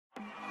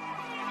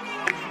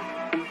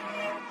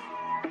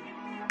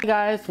Hey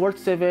guys, Lord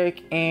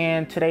Civic,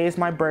 and today is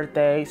my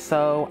birthday,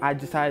 so I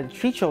decided to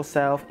treat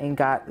yourself and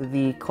got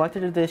the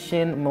collector's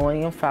edition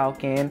Millennium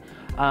Falcon.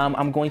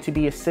 I'm going to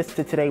be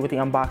assisted today with the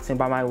unboxing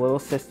by my little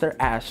sister,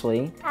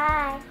 Ashley.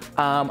 Hi.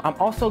 I'm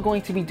also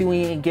going to be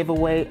doing a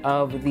giveaway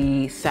of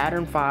the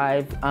Saturn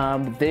V.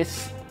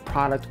 This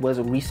product was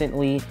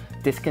recently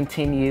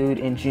discontinued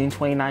in June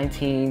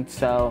 2019,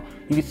 so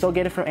you can still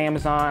get it from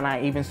Amazon.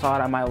 I even saw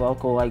it at my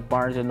local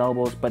Barnes and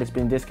Nobles, but it's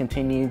been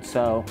discontinued,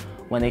 so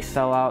when they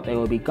sell out, they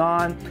will be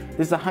gone.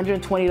 This is a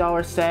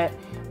 $120 set.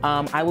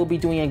 I will be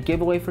doing a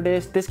giveaway for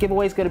this. This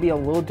giveaway is going to be a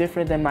little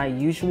different than my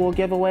usual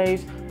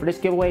giveaways. For this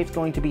giveaway, it's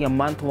going to be a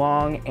month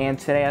long, and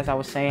today, as I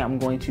was saying, I'm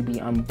going to be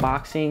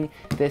unboxing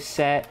this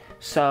set.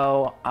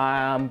 So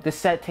this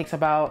set takes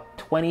about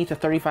 20 to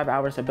 35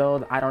 hours to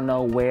build. I don't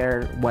know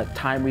what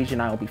time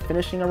region I will be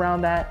finishing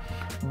around that,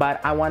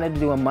 but I wanted to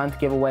do a month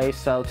giveaway.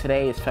 So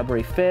today is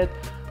February 5th.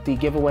 The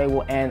giveaway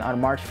will end on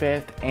March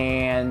 5th,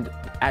 and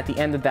at the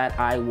end of that,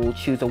 I will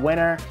choose a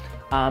winner.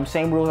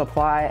 Same rules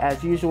apply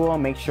as usual.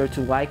 Make sure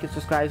to like and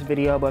subscribe to this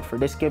video, but for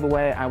this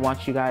giveaway, I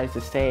want you guys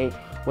to say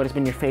what has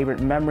been your favorite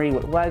memory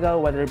with Lego,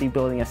 whether it be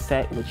building a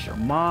set with your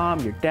mom,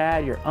 your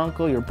dad, your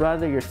uncle, your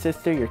brother, your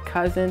sister, your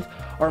cousins,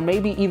 or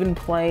maybe even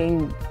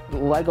playing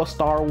Lego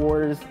Star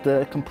Wars,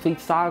 the complete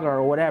saga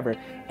or whatever.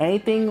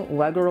 Anything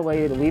Lego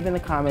related, leave in the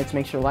comments.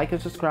 Make sure to like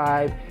and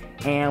subscribe,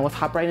 and let's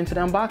hop right into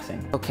the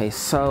unboxing. Okay,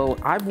 so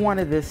I've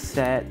wanted this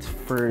set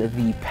for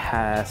the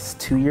past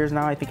 2 years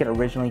now. I think it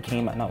originally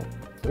came out, no,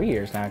 3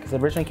 years now, because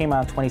it originally came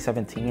out in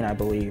 2017, I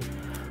believe.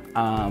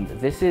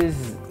 This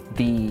is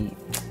the,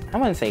 I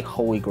wouldn't say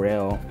holy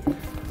grail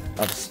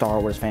of Star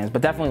Wars fans,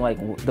 but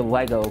definitely the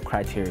Lego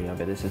criteria of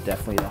it. This is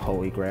definitely the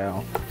holy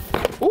grail.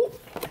 Ooh,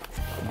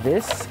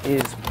 this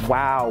is,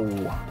 wow.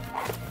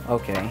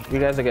 Okay, you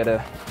guys are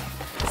gonna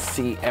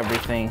see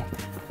everything.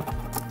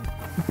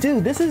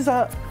 Dude, this is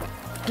not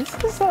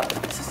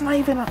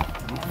even a,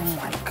 oh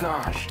my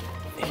gosh.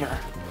 Here,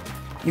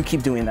 you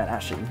keep doing that,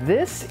 Ashley.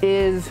 This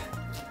is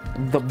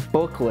the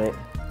booklet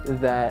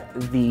that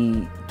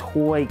the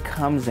toy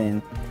comes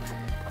in.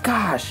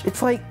 Gosh,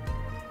 it's like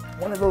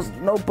one of those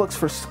notebooks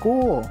for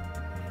school.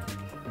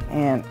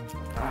 And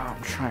I'm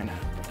trying to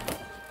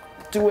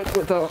do it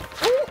without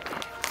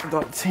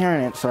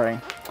tearing it, sorry.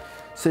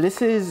 So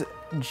this is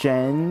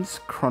Jens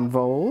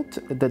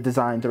Kronvold, the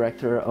design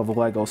director of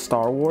Lego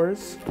Star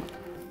Wars.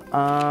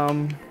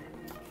 Wow,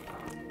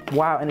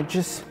 and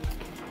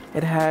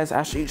it has,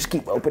 actually, you just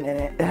keep opening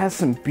it. It has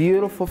some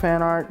beautiful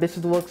fan art. This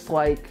looks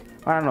like,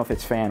 I don't know if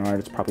it's fan art,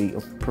 it's probably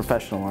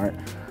professional art,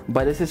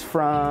 but this is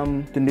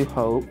from The New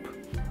Hope.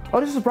 Oh,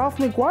 this is Ralph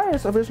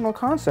McGuire's original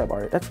concept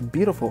art. That's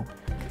beautiful.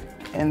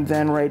 And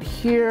then right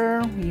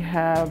here, we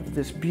have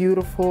this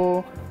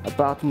beautiful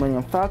About the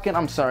Millennium Falcon.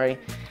 I'm sorry,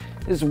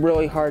 this is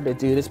really hard to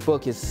do. This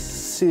book is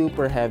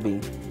super heavy.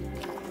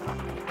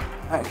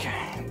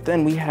 Okay,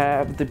 then we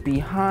have the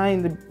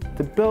behind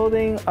the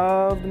building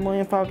of the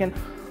Millennium Falcon.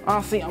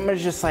 Honestly, I'm gonna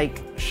just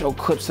show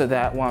clips of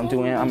that while I'm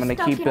doing it. I'm gonna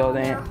keep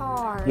building it.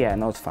 Yeah,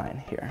 no, it's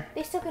fine. Here.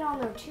 They stuck it on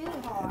there too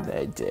hard.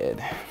 They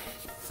did.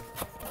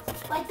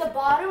 Like the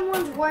bottom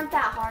ones weren't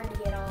that hard to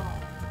get off.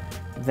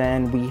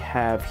 Then we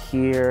have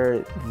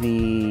here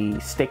the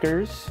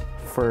stickers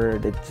for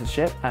the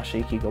ship. Actually,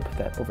 you can go put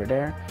that over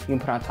there. You can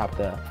put on top of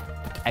the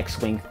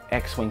X-Wing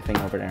thing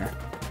over there.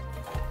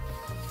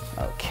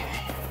 Okay.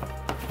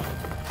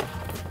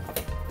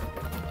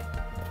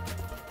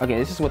 Okay,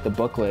 this is what the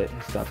booklet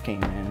and stuff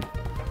came in.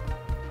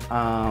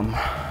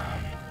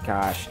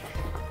 Gosh,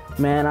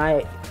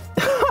 man,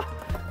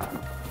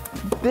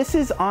 this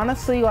is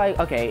honestly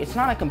okay, it's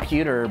not a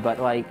computer, but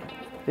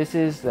this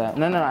is the,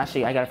 no,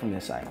 actually, I got it from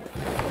this side.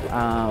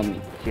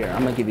 Here,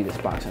 I'm gonna give you this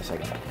box in a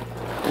second.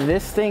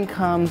 This thing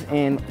comes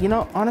in,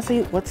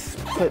 honestly, let's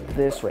put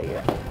this right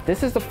here.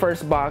 This is the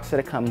first box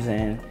that it comes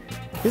in.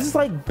 This is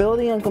like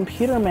building a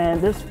computer, man.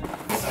 There's,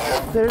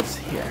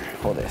 here,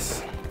 hold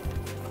this.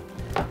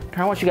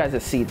 I want you guys to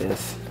see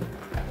this.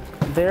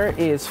 There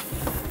is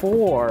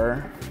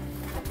four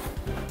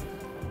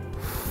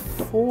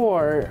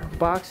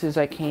boxes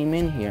that came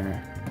in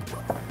here.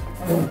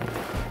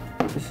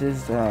 This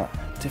is the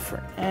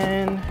different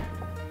end,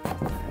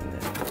 and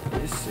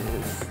then this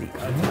is the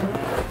other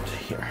end.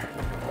 Here,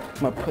 I'm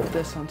gonna put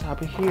this on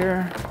top of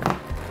here,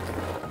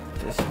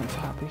 this on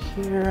top of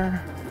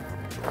here,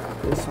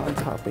 this on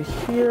top of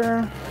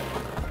here,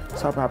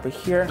 top of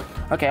here.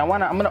 Okay, I'm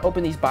gonna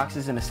open these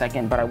boxes in a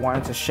second, but I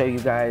wanted to show you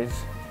guys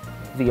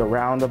the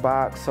around the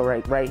box. So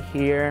right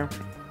here,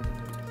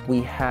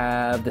 we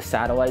have the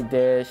satellite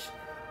dish.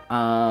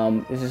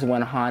 This is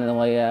when Han and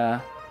Leia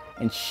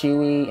and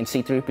Chewie and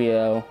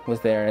C-3PO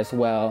was there as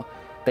well.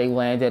 They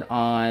landed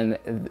on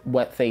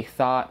what they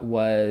thought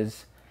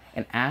was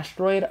an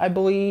asteroid, I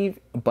believe,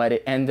 but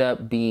it ended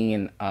up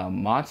being a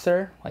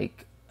monster.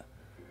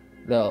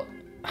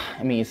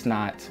 I mean, it's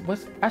not. What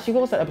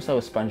was that episode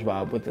of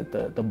SpongeBob with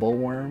the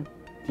bullworm?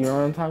 Do you know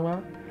what I'm talking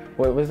about?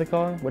 What was it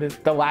called? What is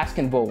the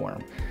Alaskan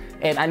bullworm?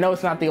 And I know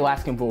it's not the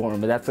Alaskan bullworm,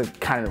 but that's what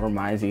kind of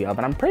reminds me of.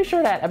 And I'm pretty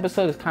sure that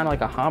episode is kind of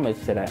like a homage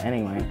to that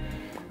anyway.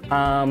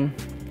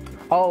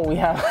 Oh, we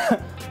have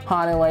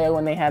Han and Leia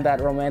when they had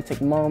that romantic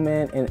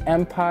moment in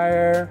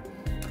Empire.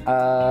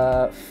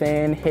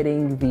 Finn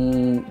hitting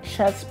the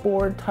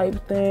chessboard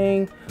type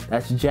thing.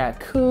 That's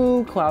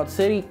Jakku, Cloud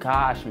City.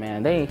 Gosh,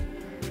 man, they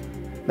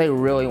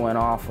really went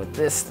off with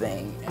this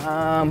thing.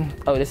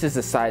 Oh, this is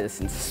the side that's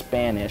in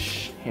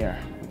Spanish. Here,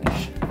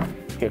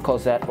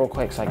 close that real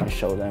quick so I can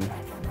show them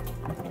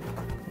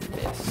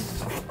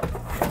this.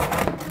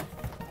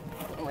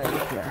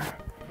 Right here.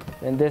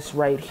 And this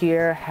right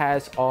here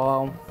has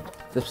all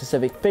the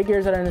specific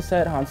figures that are in the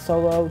set: Han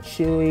Solo,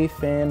 Chewie,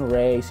 Finn,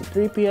 Rey,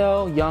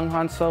 C-3PO, young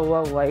Han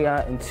Solo,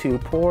 Leia, and 2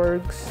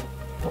 Porgs.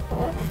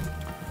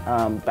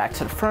 Back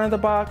to the front of the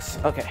box.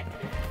 Okay,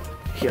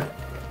 here.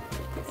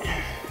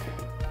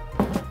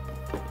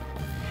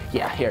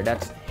 Yeah, here,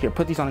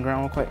 put these on the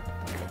ground real quick.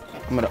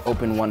 I'm gonna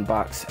open one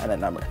box at a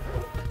number.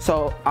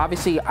 So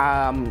obviously,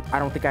 I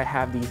don't think I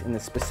have these in the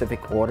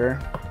specific order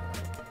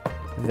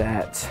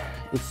that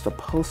it's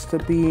supposed to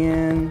be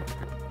in.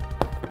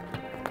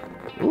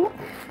 Ooh.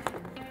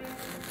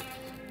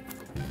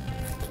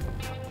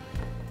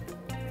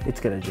 It's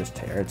gonna just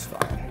tear, it's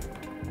fine.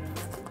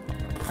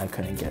 I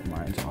couldn't get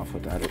mine off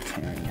without it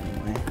tearing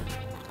anyway.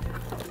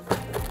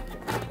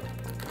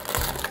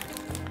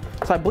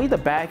 So I believe the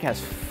bag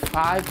has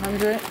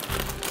 500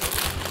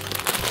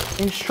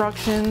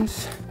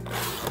 instructions.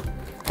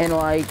 And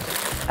like,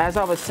 as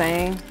I was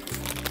saying,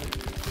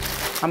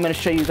 I'm gonna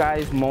show you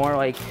guys more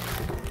like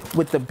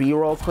with the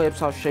B-roll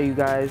clips. I'll show you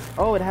guys.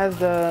 Oh, it has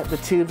the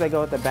tubes that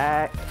go at the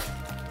back.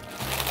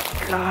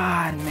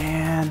 God,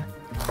 man.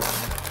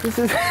 This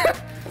is,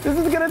 this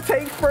is gonna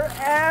take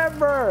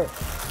forever.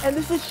 And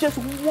this is just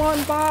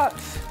one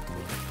box.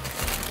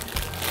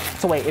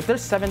 So wait, if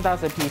there's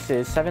 7,000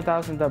 pieces,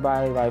 7,000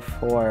 divided by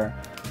 4,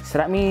 so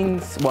that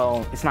means,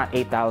 well, it's not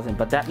 8,000,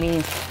 but that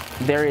means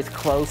there is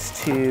close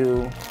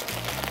to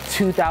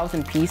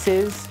 2,000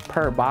 pieces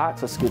per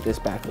box. Let's scoot this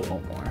back a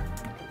little more.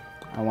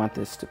 I want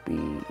this to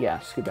be, yeah,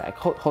 scoot back.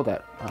 Hold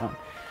that.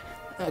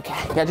 Okay,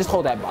 yeah, just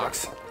hold that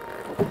box.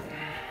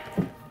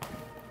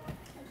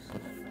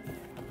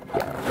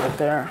 Yeah, right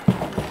there.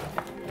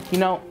 You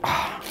know,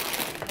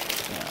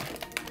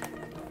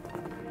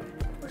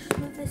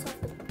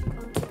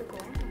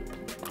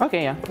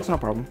 okay, yeah, that's no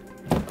problem.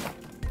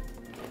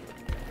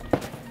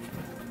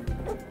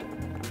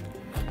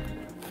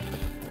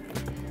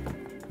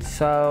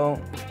 So,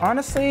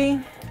 honestly,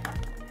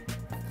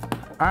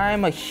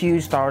 I'm a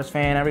huge Star Wars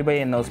fan. Everybody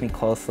that knows me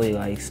closely,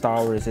 like,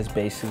 Star Wars is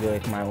basically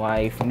like my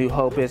life. New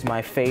Hope is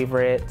my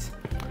favorite.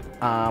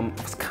 I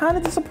was kind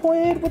of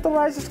disappointed with The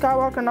Rise of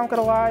Skywalker, not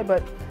gonna lie,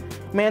 but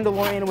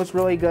Mandalorian was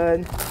really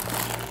good.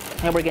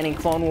 And we're getting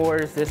Clone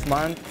Wars this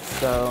month.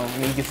 So, I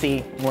mean, you can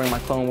see I'm wearing my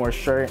Clone Wars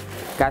shirt.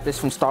 Got this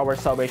from Star Wars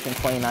Celebration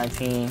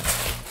 2019.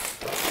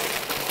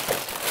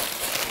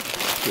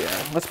 Here,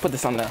 let's put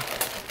this on the...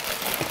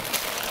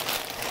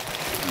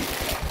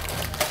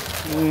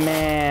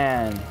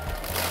 Man.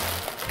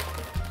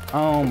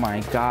 Oh my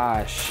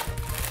gosh.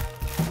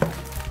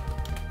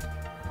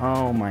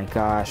 Oh my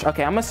gosh.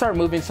 Okay, I'm gonna start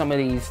moving some of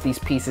these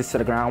pieces to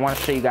the ground. I want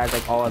to show you guys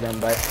like all of them,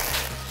 but...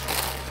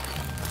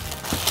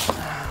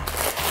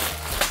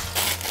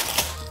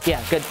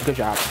 Yeah, good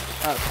job.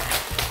 Okay.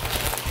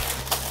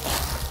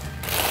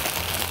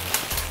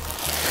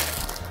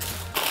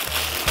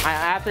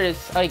 After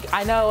this, like,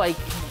 I know, like,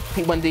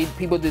 when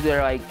people do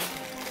their, like,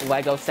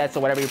 Lego sets or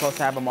whatever, you're supposed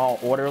to have them all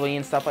orderly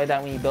and stuff like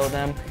that when you build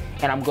them.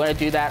 And I'm going to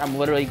do that. I'm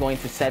literally going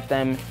to set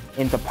them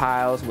into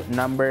piles with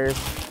numbers.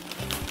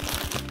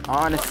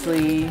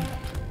 Honestly,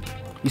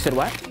 you said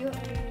what?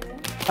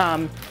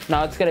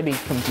 No, it's going to be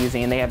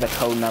confusing, and they have the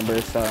code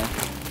numbers. So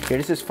here,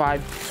 this is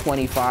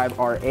 525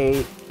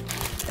 R8.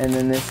 And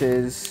then this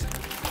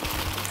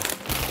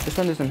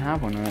one doesn't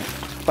have one, right?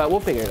 But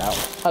we'll figure it out.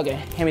 Okay,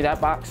 hand me that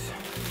box.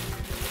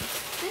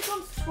 This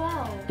one's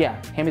 12.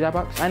 Yeah, hand me that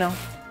box. I know.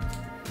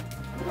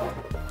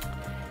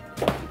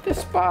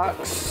 This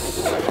box.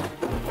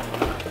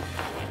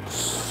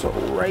 So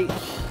right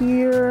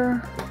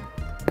here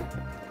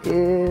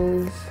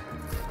is,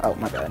 oh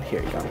my bad,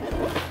 here you go.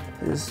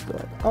 This is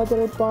the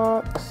other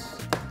box.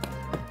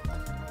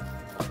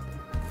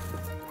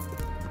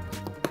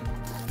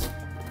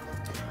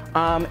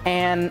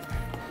 And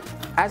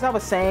as I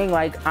was saying,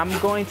 like, I'm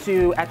going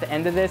to, at the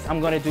end of this, I'm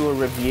going to do a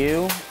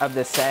review of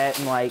the set,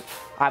 and like,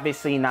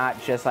 obviously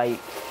not just like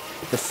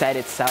the set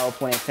itself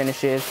when it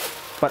finishes,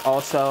 but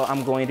also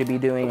I'm going to be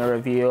doing a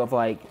review of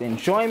like the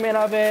enjoyment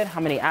of it,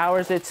 how many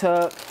hours it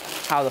took,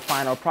 how the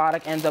final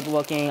product ends up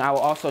looking. I will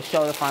also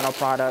show the final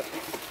product.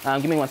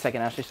 Give me 1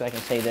 second, actually, so I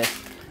can say this.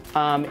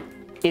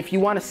 If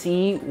you want to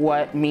see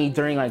what me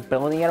during like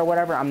building it or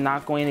whatever, I'm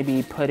not going to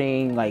be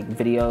putting like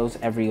videos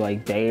every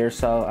like day or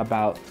so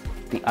about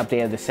the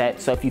update of the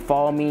set. So if you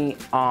follow me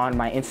on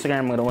my Instagram,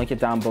 I'm going to link it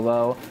down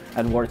below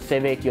at Word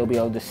Civic. You'll be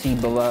able to see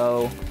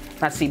below,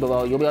 not see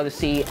below, you'll be able to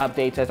see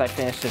updates as I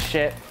finish the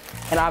ship.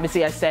 And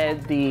obviously I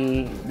said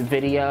the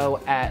video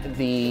at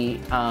the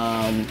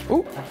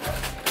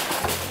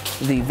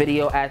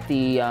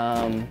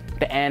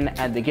end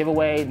at the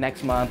giveaway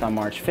next month on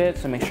March 5th.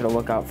 So make sure to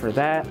look out for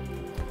that.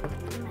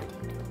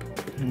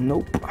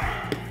 Nope.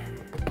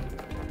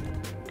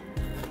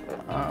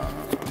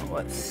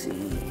 Let's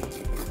see.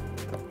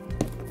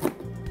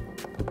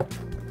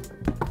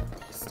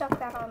 Stuck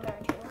that on there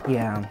too.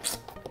 Yeah.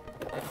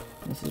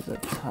 This is a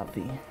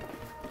toughie.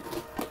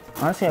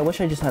 Honestly, I wish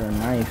I just had a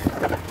knife.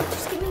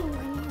 Just give me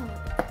one.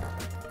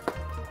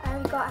 I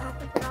already got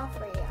half of it off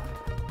for you.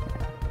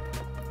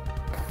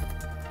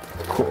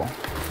 Cool.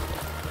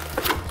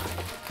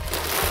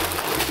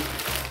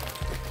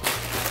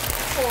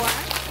 4.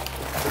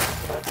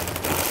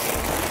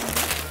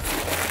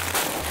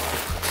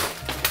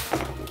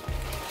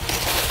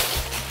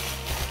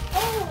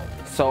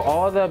 So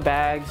all the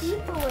bags.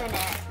 People in it.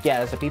 Yeah,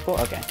 there's the people?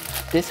 Okay.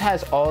 This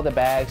has all the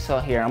bags. So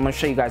here, I'm gonna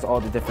show you guys all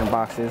the different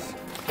boxes.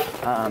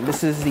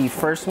 This is the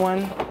first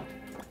one,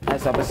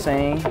 as I was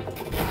saying.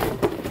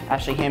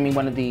 Actually, hand me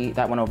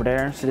that one over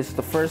there. So this is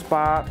the first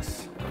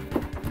box.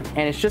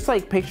 And it's just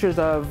like pictures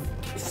of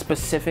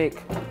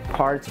specific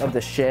parts of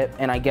the ship.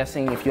 And I'm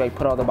guessing if you like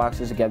put all the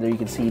boxes together, you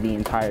can see the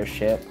entire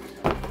ship.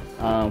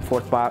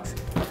 Fourth box.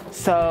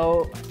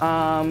 So,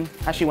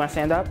 actually, want to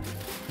stand up?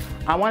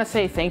 I want to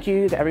say thank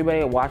you to everybody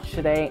that watched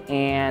today,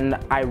 and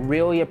I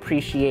really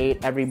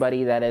appreciate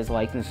everybody that is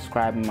liking and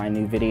subscribing my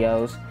new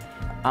videos.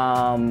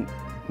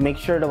 Make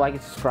sure to like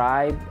and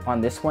subscribe on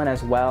this one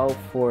as well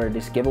for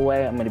this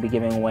giveaway. I'm going to be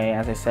giving away,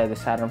 as I said, the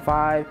Saturn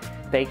V.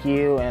 Thank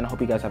you, and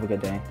hope you guys have a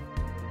good day.